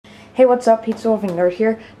Hey, what's up? PizzaLovingNerd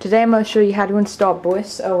here. Today I'm going to show you how to install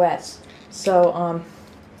Bliss OS. So,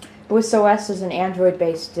 Bliss OS is an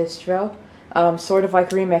Android-based distro, sort of like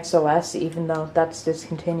Remix OS, even though that's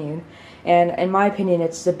discontinued. And in my opinion,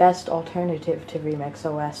 it's the best alternative to Remix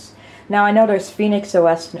OS. Now, I know there's Phoenix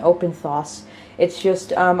OS and OpenThos. It's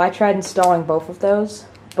just, I tried installing both of those,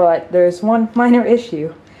 but there's one minor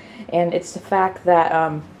issue, and it's the fact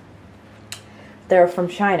that they're from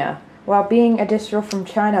China. While being a distro from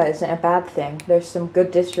China isn't a bad thing, there's some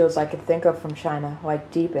good distros I could think of from China, like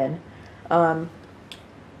Deepin.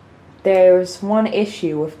 There's one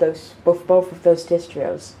issue with both of those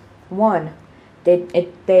distros. One,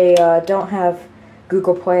 they don't have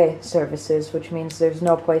Google Play services, which means there's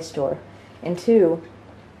no Play Store. And two,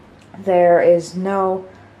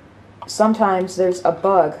 sometimes there's a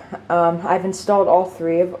bug. I've installed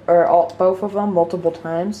both of them multiple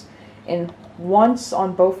times, and once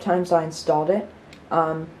on both times I installed it,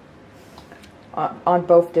 on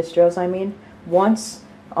both distros I mean, once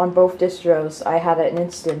on both distros I had an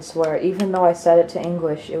instance where even though I set it to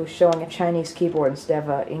English, it was showing a Chinese keyboard instead of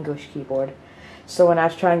an English keyboard. So when I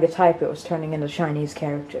was trying to type, it was turning into Chinese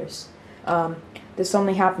characters. This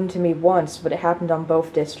only happened to me once, but it happened on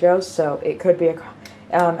both distros, so it could be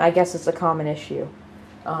I guess it's a common issue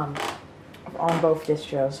on both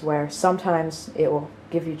distros, where sometimes it will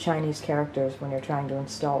give you Chinese characters when you're trying to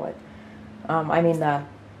install it. I mean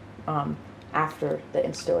after the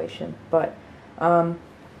installation. But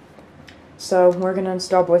so we're gonna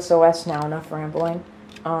install Bliss OS now. Enough rambling.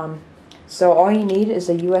 So all you need is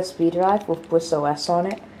a USB drive with Bliss OS on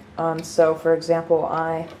it. So for example,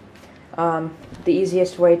 the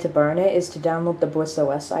easiest way to burn it is to download the Bliss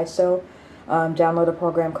OS ISO. Download a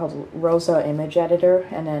program called Rosa Image Editor,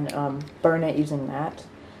 and then burn it using that.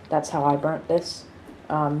 That's how I burnt this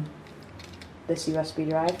USB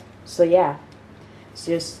drive. So yeah,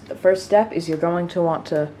 so just the first step is you're going to want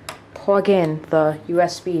to plug in the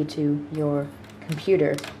USB to your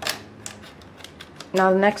computer.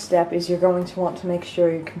 Now the next step is you're going to want to make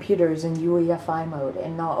sure your computer is in UEFI mode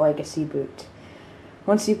and not legacy boot.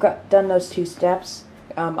 Once you've done those two steps,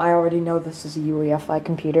 I already know this is a UEFI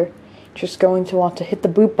computer. Just going to want to hit the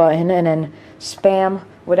boot button and then spam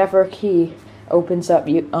whatever key opens up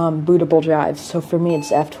bootable drives. So for me,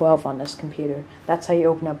 it's F12 on this computer. That's how you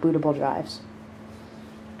open up bootable drives.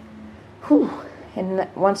 Whew. And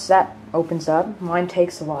once that opens up, mine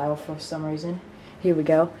takes a while for some reason. Here we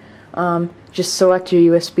go. Just select your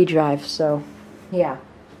USB drive. So yeah.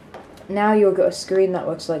 Now you'll get a screen that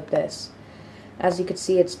looks like this. As you can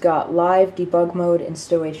see, it's got live, debug mode,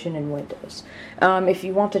 installation, and Windows. If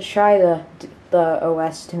you want to try the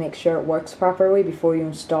OS to make sure it works properly before you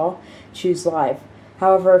install, choose live.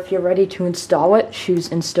 However, if you're ready to install it, choose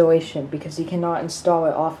installation, because you cannot install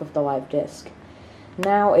it off of the live disk.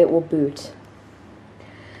 Now it will boot.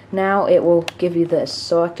 Now it will give you this.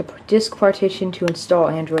 Select a disk partition to install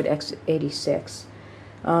Android x86.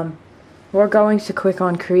 We're going to click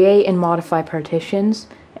on Create and Modify Partitions,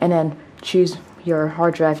 and then choose your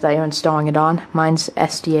hard drive that you're installing it on. Mine's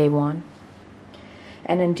SDA1.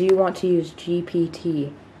 And then, do you want to use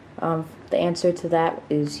GPT? The answer to that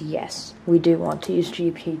is yes. We do want to use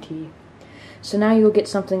GPT. So now you'll get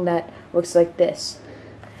something that looks like this.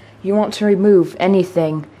 You want to remove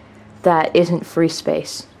anything that isn't free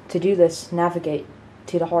space. To do this, navigate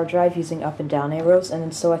to the hard drive using up and down arrows, and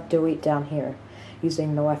then select delete down here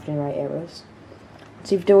using the left and right arrows.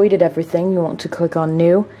 Once you've deleted everything, you want to click on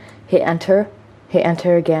New, hit enter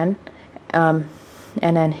again, and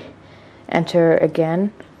then enter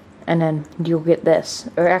again, and then you'll get this.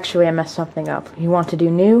 Or actually, I messed something up. You want to do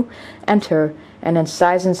New, enter, and then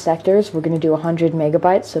size and sectors. We're going to do 100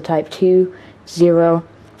 megabytes, so type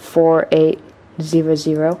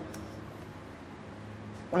 204800.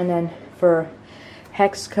 And then for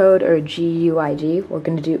hex code or GUID, we're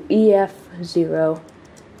going to do EF02.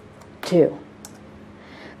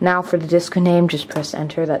 Now for the disk name, just press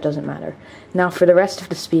enter. That doesn't matter. Now for the rest of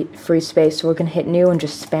the free space, we're going to hit new and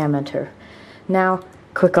just spam enter. Now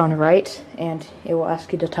click on write, and it will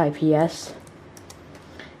ask you to type yes.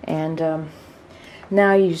 And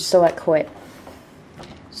now you just select quit.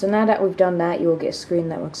 So now that we've done that, you will get a screen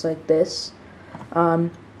that looks like this.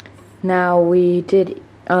 Now we're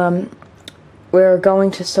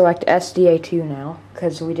going to select SDA2 now,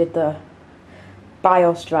 because we did the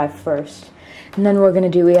BIOS drive first. And then we're going to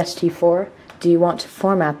do EST4. Do you want to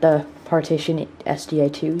format the partition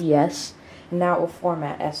SDA2? Yes. And now it will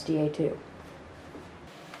format SDA2.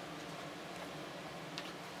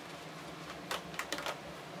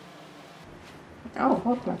 Oh,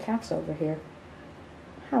 look, my cat's over here.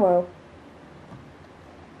 Hello.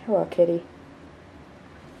 Hello, kitty.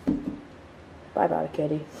 Bye bye,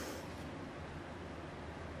 kitty.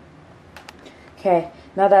 Okay,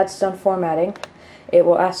 now that's done formatting, it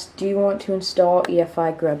will ask, do you want to install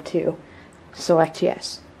UEFI Grub 2? Select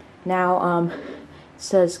yes. Now, it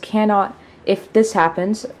says cannot, if this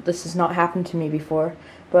happens, this has not happened to me before,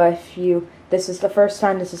 but this is the first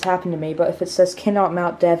time this has happened to me, but if it says cannot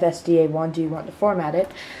mount dev SDA1, do you want to format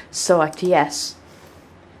it? Select yes.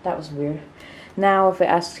 That was weird. Now, if it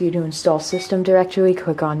asks you to install system directory,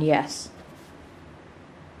 click on yes.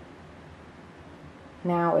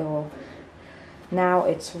 Now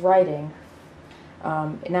it's writing.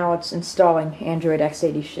 Now it's installing Android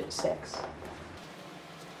x86.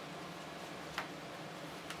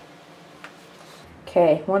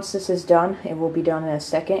 Okay, once this is done, it will be done in a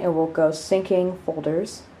second. It will go syncing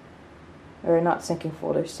folders, or not syncing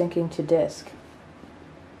folders, syncing to disk.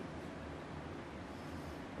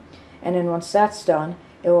 And then once that's done,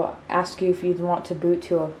 it will ask you if you want to boot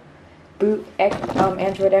to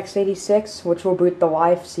Android x86, which will boot the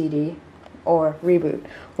live CD, or reboot.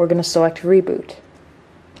 We're going to select reboot.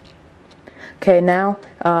 Okay, now,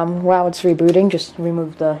 while it's rebooting, just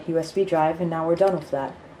remove the USB drive, and now we're done with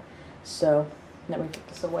that. So, let me put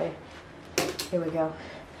this away. Here we go.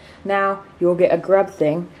 Now, you'll get a grub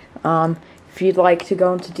thing. If you'd like to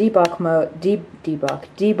go into debug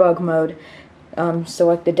mode,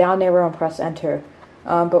 select the down arrow and press enter.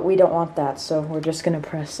 But we don't want that, so we're just going to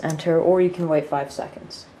press enter, or you can wait 5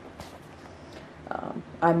 seconds.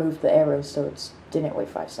 I moved the arrows so it didn't wait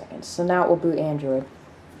 5 seconds. So now it will boot Android.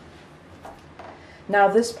 Now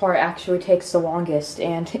this part actually takes the longest,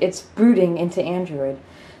 and it's booting into Android.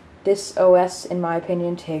 This OS, in my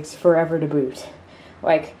opinion, takes forever to boot.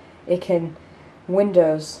 Like,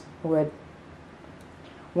 Windows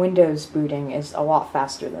booting is a lot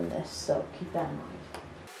faster than this, so keep that in mind.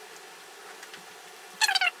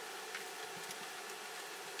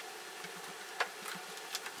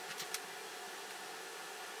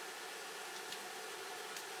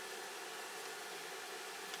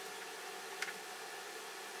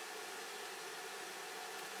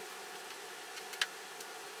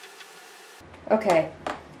 Okay,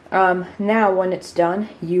 now when it's done,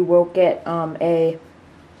 you will get a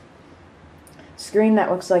screen that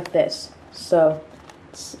looks like this. So,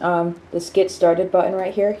 this Get Started button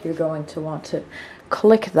right here, you're going to want to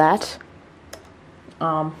click that.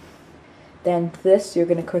 Then this, you're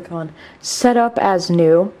going to click on Set Up as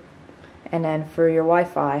New, and then for your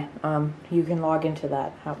Wi-Fi, you can log into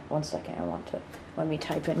that. One second, let me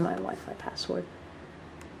type in my Wi-Fi password.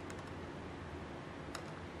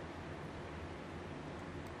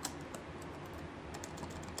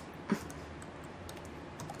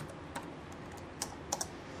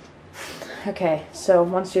 Okay, so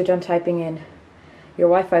once you're done typing in your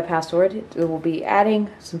Wi-Fi password, it will be adding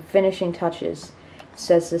some finishing touches. It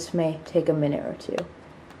says this may take a minute or two.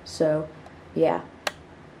 So, yeah.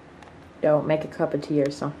 Don't make a cup of tea or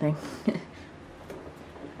something.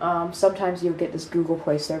 Sometimes you'll get this Google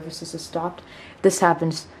Play services is stopped. If this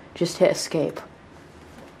happens, just hit escape.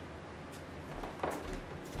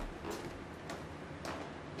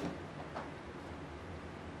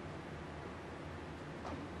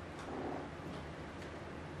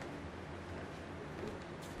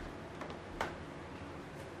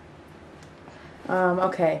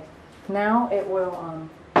 Okay, now it will,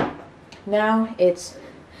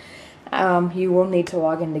 you will need to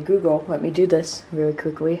log into Google. Let me do this really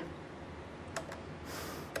quickly,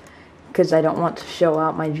 because I don't want to show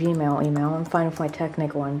out my Gmail email. I'm fine with my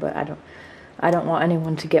technical one, but I don't want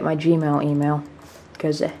anyone to get my Gmail email,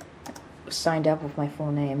 because it was signed up with my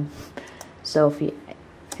full name. So if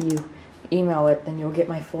you email it, then you'll get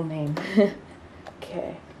my full name.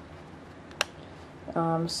 Okay.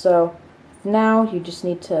 So now you just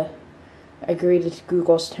need to agree to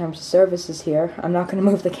Google's terms of services here. I'm not going to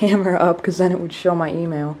move the camera up because then it would show my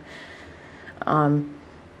email.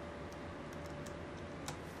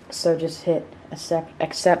 So just hit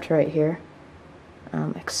accept right here.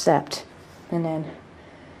 Accept. And then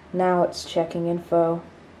now it's checking info.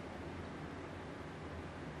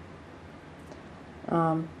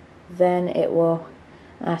 Then it will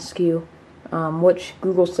ask you which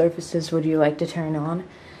Google services would you like to turn on.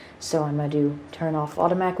 So I'm going to do turn off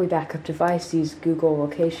automatically backup device, these Google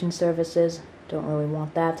location services, don't really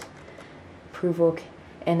want that. Approval,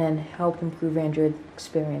 and then help improve Android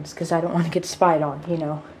experience, because I don't want to get spied on, you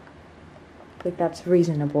know. I think that's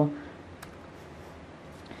reasonable.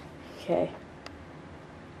 Okay.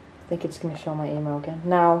 I think it's going to show my email again.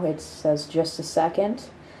 Now it says just a second.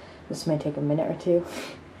 This may take a minute or two.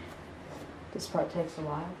 This part takes a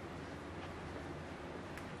while.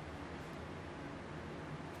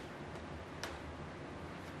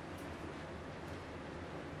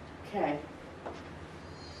 Okay.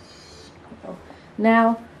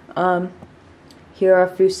 Now, here are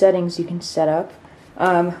a few settings you can set up.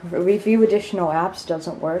 Review additional apps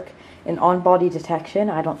doesn't work. And on-body detection,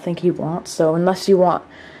 I don't think you want. So unless you want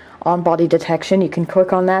on-body detection, you can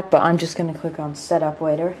click on that, but I'm just going to click on Setup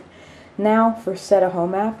later. Now, for Set a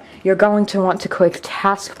Home App, you're going to want to click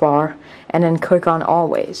Taskbar and then click on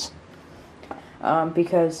Always.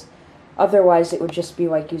 Because otherwise it would just be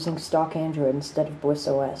like using stock Android instead of Bliss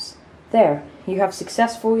OS. There, you have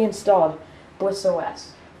successfully installed Bliss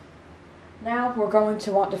OS. Now we're going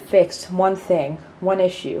to want to fix one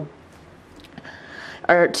issue.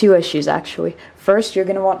 Or two issues actually. First, you're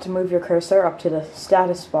going to want to move your cursor up to the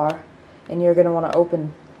status bar, and you're going to want to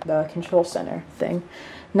open the control center thing.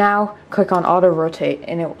 Now click on auto rotate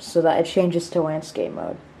so that it changes to landscape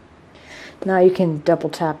mode. Now you can double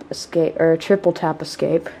tap escape or triple tap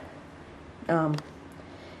escape. Now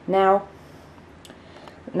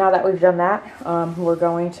that we've done that, we're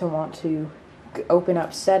going to want to open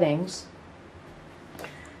up settings.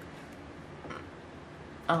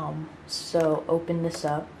 So open this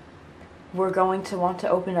up. We're going to want to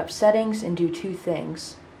open up settings and do two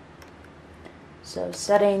things. So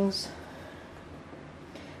settings.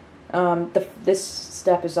 This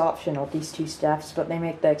step is optional, these two steps, but they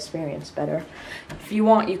make the experience better. If you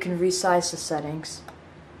want, you can resize the settings,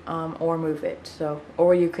 or move it.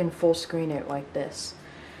 Or you can full screen it like this.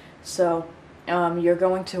 So you're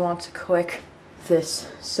going to want to click this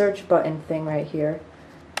search button thing right here.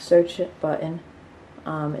 Search it button.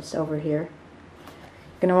 It's over here.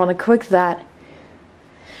 You're going to want to click that.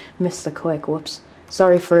 Missed the click, whoops.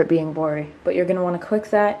 Sorry for it being blurry. But you're going to want to click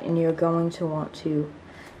that, and you're going to want to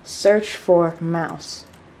search for mouse.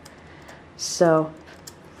 So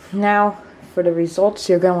now for the results,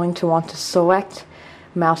 you're going to want to select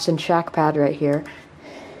mouse and trackpad right here.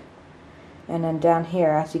 And then down here,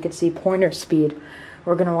 as you can see, pointer speed,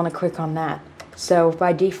 we're going to want to click on that. So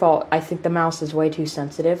by default, I think the mouse is way too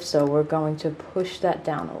sensitive, so we're going to push that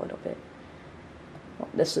down a little bit. Well,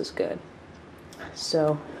 this is good.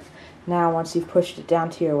 So now once you've pushed it down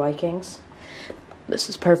to your likings, this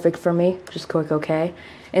is perfect for me. Just click OK.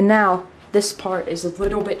 And now this part is a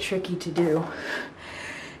little bit tricky to do.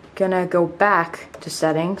 Gonna go back to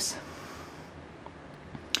settings,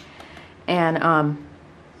 and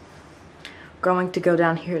going to go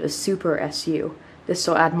down here to Super SU. This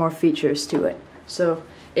will add more features to it. So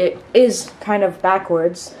it is kind of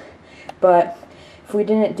backwards, but if we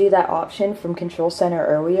didn't do that option from Control Center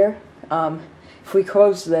earlier, if we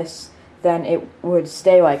close this, then it would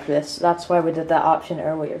stay like this. That's why we did that option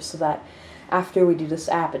earlier, so that after we do this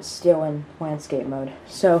app, it's still in landscape mode.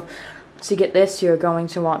 So to get this, you're going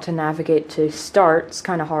to want to navigate to Start. It's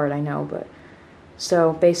kind of hard, I know, but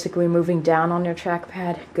so basically moving down on your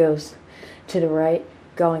trackpad goes to the right,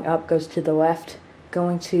 going up goes to the left,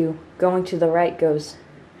 going to the right goes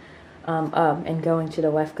up, and going to the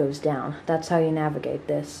left goes down. That's how you navigate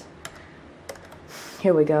this.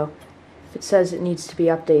 Here we go. If it says it needs to be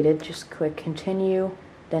updated, just click continue,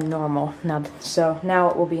 then normal. So now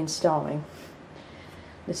it will be installing.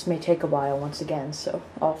 This may take a while once again, so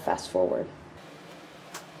I'll fast forward.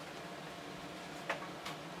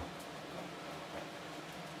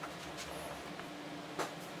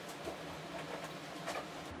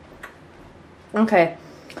 Okay,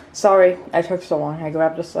 sorry I took so long. I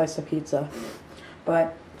grabbed a slice of pizza.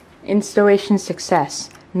 But installation success.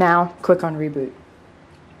 Now click on reboot.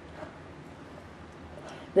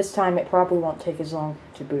 This time it probably won't take as long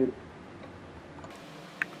to boot.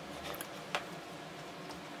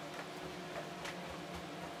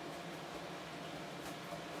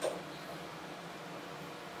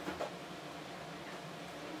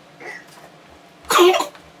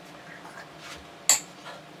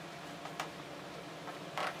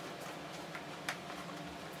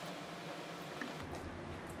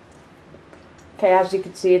 Okay, as you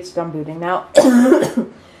can see, it's done booting now. It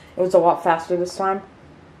was a lot faster this time.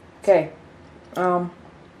 Okay, now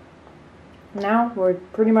we're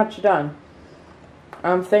pretty much done.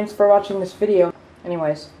 Thanks for watching this video.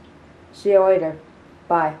 Anyways, see you later.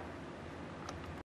 Bye.